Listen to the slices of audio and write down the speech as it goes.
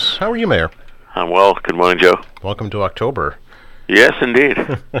How are you, Mayor? I'm well. Good morning, Joe. Welcome to October. Yes, indeed.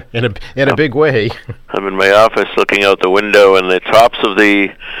 in a big way. I'm in my office looking out the window, and the tops of the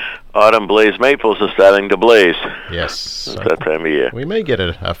autumn blaze maples are starting to blaze. Yes. It's that time of year. We may get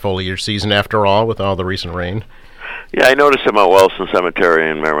a foliage season after all with all the recent rain. Yeah, I noticed them at Wellston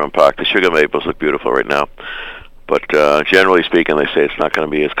Cemetery in Merriman Park. The sugar maples look beautiful right now. But generally speaking, they say it's not going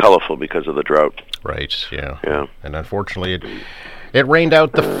to be as colorful because of the drought. Right, yeah. Yeah. And unfortunately, it rained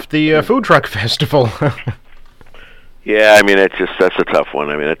out the food truck festival. Yeah, I mean, that's a tough one.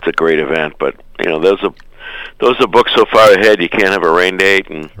 I mean, it's a great event, but, those are booked so far ahead you can't have a rain date,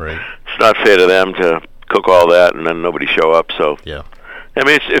 and Right. It's not fair to them to cook all that and then nobody show up, so... Yeah. I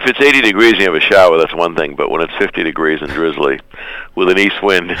mean, if it's 80 degrees and you have a shower, that's one thing. But when it's 50 degrees and drizzly with an east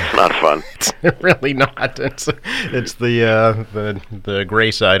wind, it's not fun. It's really not. It's the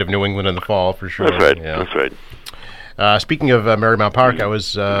gray side of New England in the fall, for sure. That's right. Yeah. That's right. Speaking of Marymount Park, I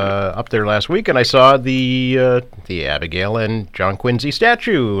was up there last week, and I saw the Abigail and John Quincy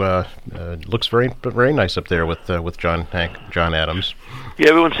statue. Looks very very nice up there with John Adams. Yeah,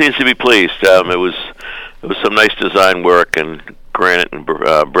 everyone seems to be pleased. It was some nice design work and granite and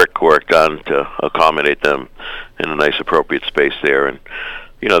brick work done to accommodate them in a nice appropriate space there. And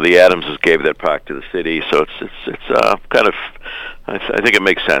the Adamses gave that park to the city, so it's kind of, I think it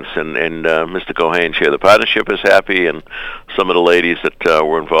makes sense. And Mr. Cohen, chair of the partnership, is happy, and some of the ladies that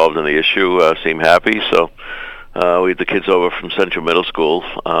were involved in the issue seem happy. So we had the kids over from Central Middle School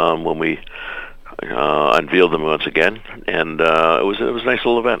when we unveiled them once again, and it was a nice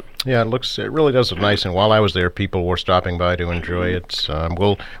little event. Yeah, it really does look nice. And while I was there, people were stopping by to enjoy it.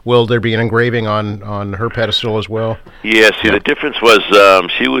 Will there be an engraving on her pedestal as well? Yeah. See, the difference was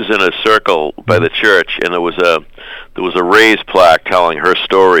she was in a circle by the church, and there was a raised plaque telling her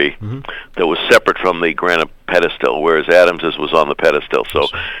story that was separate from the granite pedestal, whereas Adams's was on the pedestal. So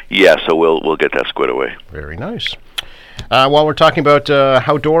so we'll get that squared away. Very nice. While we're talking about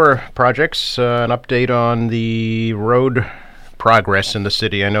outdoor projects, an update on the road progress in the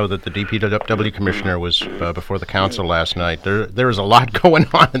city. I know that the DPW commissioner was before the council last night. There is a lot going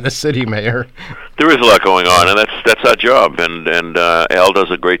on in the city, Mayor. There is a lot going on, and that's our job. And Al does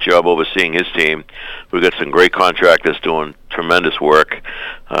a great job overseeing his team. We've got some great contractors doing tremendous work,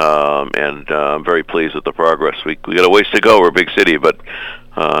 and I'm very pleased with the progress. We got a ways to go. We're a big city, but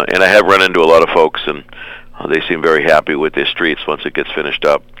and I have run into a lot of folks, and they seem very happy with their streets once it gets finished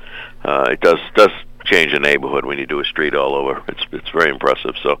up. It does change the neighborhood when you do a street all over. It's very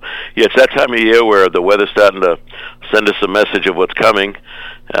impressive. So, yeah, it's that time of year where the weather's starting to send us a message of what's coming.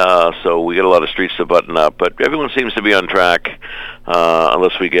 So we get a lot of streets to button up. But everyone seems to be on track,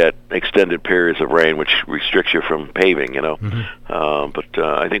 unless we get extended periods of rain, which restricts you from paving, But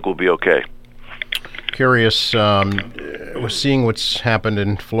I think we'll be okay. Curious, we're seeing what's happened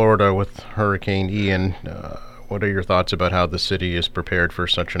in Florida with Hurricane Ian. What are your thoughts about how the city is prepared for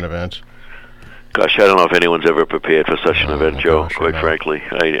such an event? Gosh, I don't know if anyone's ever prepared for such an event, Joe, quite frankly.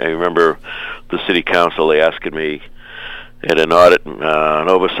 I remember the city council, they asked me at an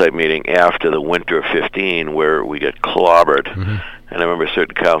oversight meeting after the winter of 15 where we got clobbered. And I remember a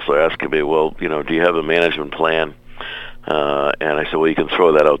certain councilor asking me, well, do you have a management plan? And I said, well, you can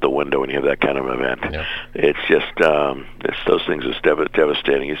throw that out the window when you have that kind of event. Yeah. It's just, those things are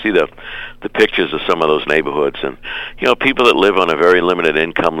devastating. You see the pictures of some of those neighborhoods, and, people that live on a very limited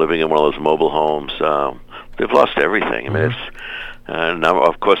income, living in one of those mobile homes, they've lost everything. I mean, it's,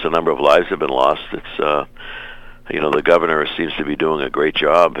 of course, a number of lives have been lost. It's, the governor seems to be doing a great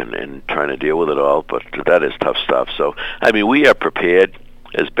job in trying to deal with it all, but that is tough stuff. So, I mean, we are prepared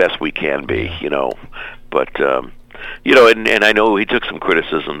as best we can be, but, and I know he took some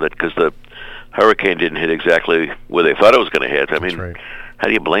criticism that because the hurricane didn't hit exactly where they thought it was going to hit. I mean, how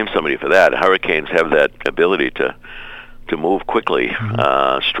do you blame somebody for that? Hurricanes have that ability to move quickly,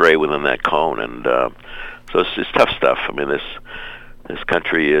 stray within that cone, and so it's tough stuff. I mean, this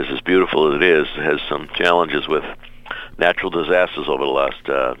country is as beautiful as it is, has some challenges with natural disasters over the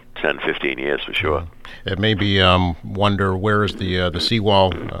last 10, 15 years for sure. It made me wonder, where is the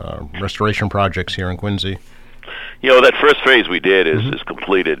seawall restoration projects here in Quincy? That first phase we did is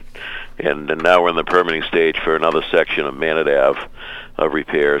completed, and now we're in the permitting stage for another section of Manat Ave of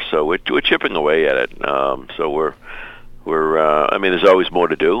repair. So we're chipping away at it. So we're I mean, there's always more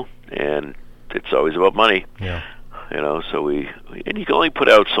to do, and it's always about money. Yeah. So and you can only put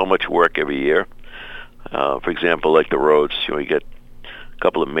out so much work every year. For example, like the roads, you get a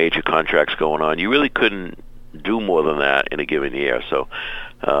couple of major contracts going on. You really couldn't do more than that in a given year. So,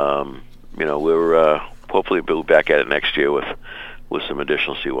 we're hopefully we'll be back at it next year with with some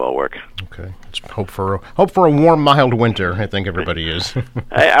additional seawall work. Okay. Let's hope for a warm, mild winter. I think everybody is.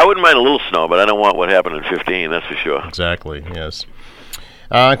 I wouldn't mind a little snow, but I don't want what happened in 15. That's for sure. Exactly. Yes.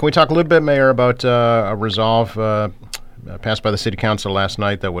 Can we talk a little bit, Mayor, about a resolve passed by the City Council last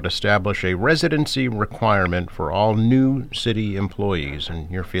night that would establish a residency requirement for all new city employees, and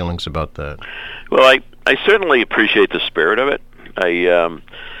your feelings about that? Well, I certainly appreciate the spirit of it.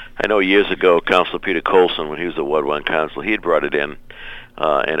 I know years ago, Councilor Peter Colson, when he was the Ward 1 council, he had brought it in,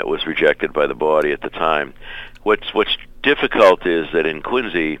 and it was rejected by the body at the time. What's difficult is that in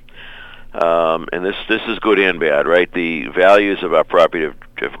Quincy, and this is good and bad, right? The values of our property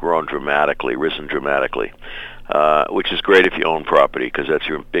have grown dramatically, risen dramatically, which is great if you own property, because that's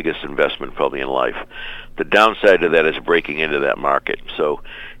your biggest investment probably in life. The downside of that is breaking into that market. So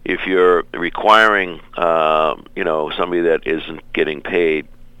if you're requiring, somebody that isn't getting paid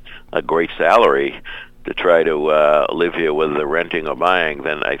a great salary to try to live here, whether they're renting or buying,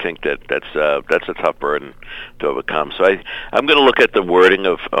 then I think that's a tough burden to overcome. So I'm going to look at the wording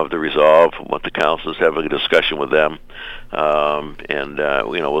of the resolve, what the councils have a discussion with them, and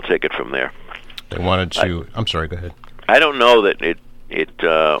we'll take it from there. They wanted to. I'm sorry. Go ahead. I don't know that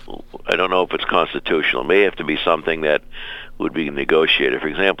I don't know if it's constitutional. It may have to be something that would be negotiated. For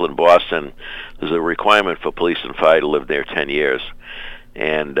example, in Boston, there's a requirement for police and fire to live there 10 years.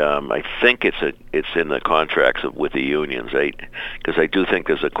 And I think it's in the contracts with the unions, because I do think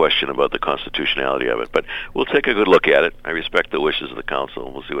there's a question about the constitutionality of it. But we'll take a good look at it. I respect the wishes of the council,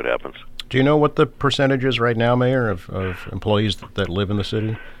 and we'll see what happens. Do you know what the percentage is right now, Mayor, of employees that live in the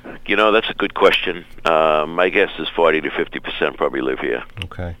city? That's a good question. My guess is 40 to 50% probably live here.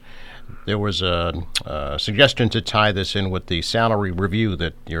 Okay. There was a suggestion to tie this in with the salary review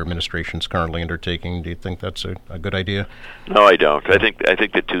that your administration is currently undertaking. Do you think that's a good idea? No, I don't. I think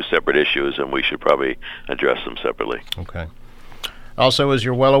they're two separate issues, and we should probably address them separately. Okay. Also, as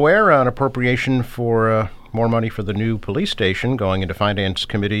you're well aware, an appropriation for more money for the new police station going into Finance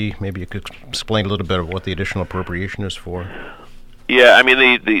Committee. Maybe you could explain a little bit of what the additional appropriation is for. Yeah, I mean,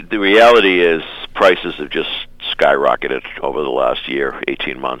 the reality is prices have just skyrocketed over the last year,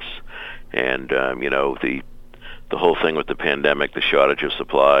 18 months. And, the whole thing with the pandemic, the shortage of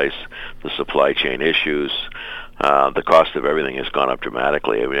supplies, the supply chain issues, the cost of everything has gone up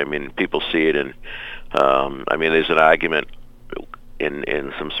dramatically. I mean, people see it, and, there's an argument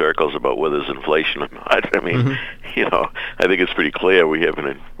in some circles about whether there's inflation or not. I mean, I think it's pretty clear we have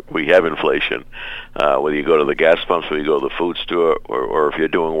inflation. Whether you go to the gas pumps, or you go to the food store, or if you're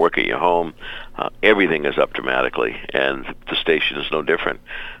doing work at your home, everything is up dramatically, and the station is no different.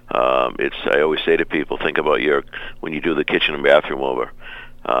 I always say to people, think about when you do the kitchen and bathroom over.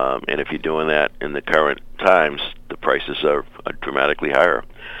 And if you're doing that in the current times, the prices are dramatically higher.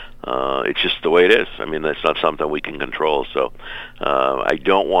 It's just the way it is. I mean, that's not something we can control. So I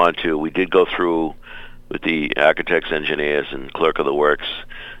don't want to. We did go through with the architects, engineers, and clerk of the works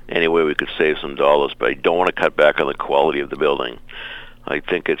any way we could save some dollars, but I don't want to cut back on the quality of the building. I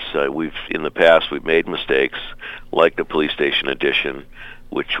think in the past we've made mistakes, like the police station addition,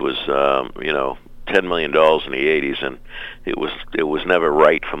 which was $10 million in the 80s, and it was never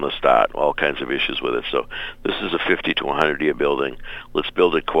right from the start. All kinds of issues with it. So this is a 50 to 100-year building. Let's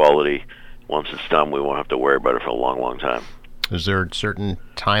build it quality. Once it's done, we won't have to worry about it for a long, long time. Is there a certain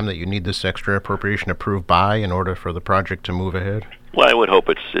time that you need this extra appropriation approved by in order for the project to move ahead? Well, I would hope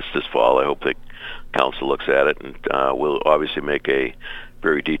it's this fall. I hope the council looks at it, and we'll obviously make a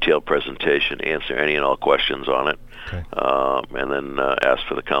very detailed presentation, answer any and all questions on it, okay. And then ask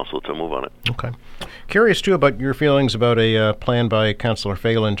for the council to move on it. Okay. Curious, too, about your feelings about a plan by Councilor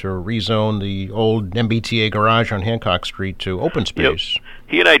Phelan to rezone the old MBTA garage on Hancock Street to open space. Yep.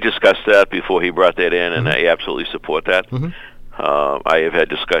 He and I discussed that before he brought that in, and I absolutely support that. Mm-hmm. I have had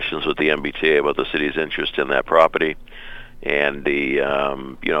discussions with the MBTA about the city's interest in that property. And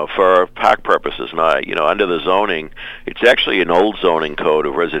for park purposes, not, under the zoning, it's actually an old zoning code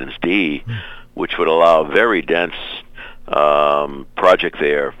of Residence D, which would allow a very dense project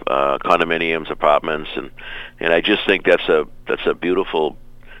there, condominiums, apartments, and I just think that's a beautiful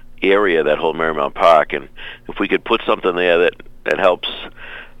area, that whole Marymount Park. And if we could put something there that helps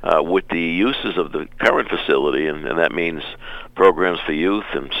with the uses of the current facility, and that means programs for youth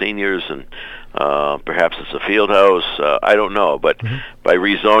and seniors, and perhaps it's a field house, I don't know, but by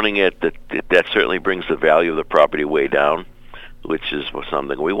rezoning it, that certainly brings the value of the property way down, which is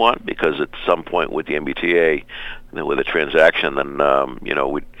something we want, because at some point with the MBTA, with a transaction, then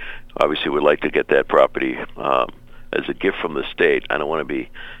we obviously would like to get that property as a gift from the state. I don't want to be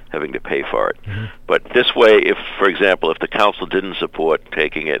having to pay for it. But this way, if, for example, if the council didn't support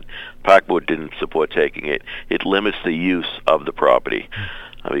taking it, Park Board didn't support taking it, it limits the use of the property.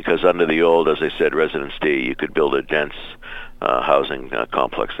 Because under the old, as I said, Residence D, you could build a dense housing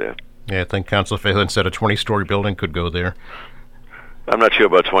complex there. Yeah, I think Councilor Phelan said a 20-story building could go there. I'm not sure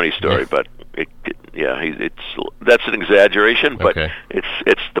about 20-story, but that's an exaggeration. But Okay.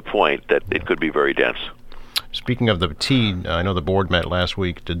 it's the point that it could be very dense. Speaking of the T, I know the board met last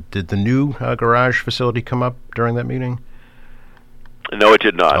week. Did the new garage facility come up during that meeting? No, it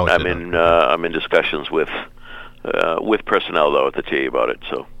did not. Oh, it I'm did in not. I'm in discussions with personnel though at the T about it.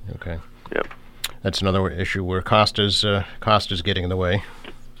 So Okay. Yep. That's another issue where cost is getting in the way.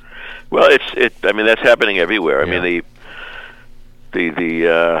 Well, I mean, that's happening everywhere. I Yeah. mean,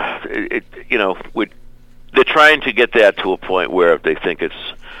 they're trying to get that to a point where they think it's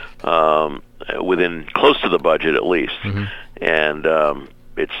within close to the budget at least, and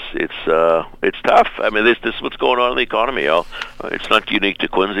it's tough. I mean, this is what's going on in the economy. It's not unique to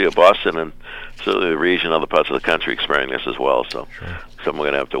Quincy or Boston, and so the region, other parts of the country experiencing this as well. So, something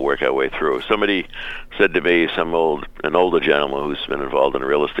we're going to have to work our way through. Somebody said to me, an older gentleman who's been involved in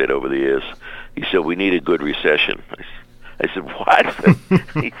real estate over the years, he said, "We need a good recession." I said, "What?"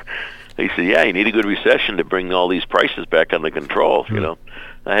 He said, "Yeah, you need a good recession to bring all these prices back under control." You know,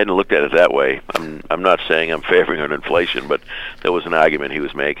 I hadn't looked at it that way. I'm not saying I'm favoring on inflation, but there was an argument he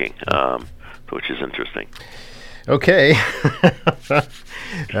was making, which is interesting. Okay.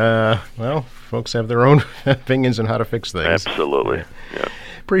 Well, folks have their own opinions on how to fix things. Absolutely. Yeah.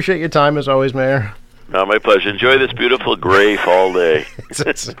 Appreciate your time as always, Mayor. No, my pleasure. Enjoy this beautiful gray fall day.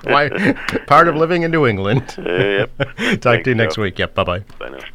 It's part of living in New England. Yep. Talk to you next week. Yep. Bye-bye. Bye now.